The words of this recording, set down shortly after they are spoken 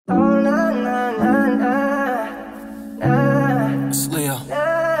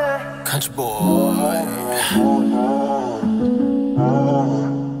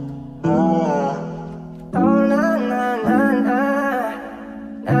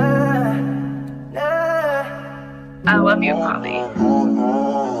bien Javi.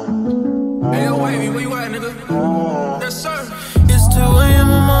 Hey, yo, wavy, where you at, nigga? Yes, sir. It's 2 AM,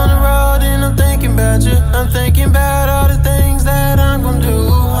 I'm on the road and I'm thinking about you. I'm thinking about all the things that I'm gon' do.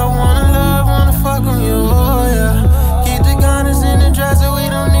 I wanna love, wanna fuck on you, oh yeah. Keep the gunners in the dresser, we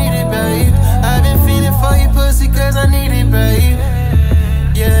don't need it, babe. I've been feeling for your pussy cause I need it, babe.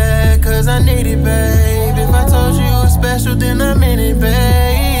 Yeah, cause I need it, babe. If I told you it was special, then I meant it,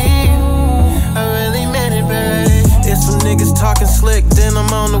 babe. I really meant it, babe. If some niggas talking slick, then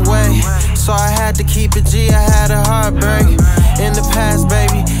I'm on the way. So I had to keep it G, I had a heartbreak. In the past,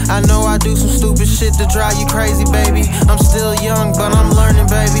 baby, I know I do some stupid shit to drive you crazy, baby. I'm still young, but I'm learning,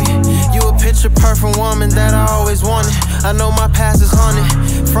 baby. You a picture perfect woman that I always wanted. I know my past is haunted.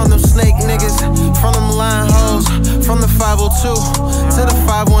 From them snake niggas, from them lying hoes. From the 502 to the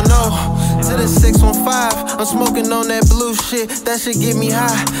 510 to the 615. I'm smoking on that blue shit, that shit get me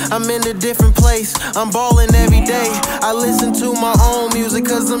high. I'm in a different place, I'm ballin' every day. I listen to my own music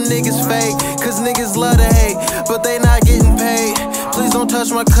cause them niggas fake. Cause niggas love to hate, but they not getting paid. Please don't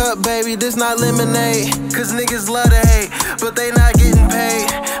touch my cup, baby, this not lemonade. Cause niggas love to hate, but they not getting paid.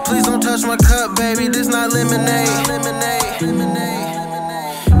 Please don't touch my cup, baby, this not lemonade.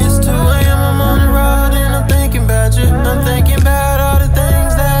 It's 2 AM, I'm on the road and I'm thinking about you. I'm thinking about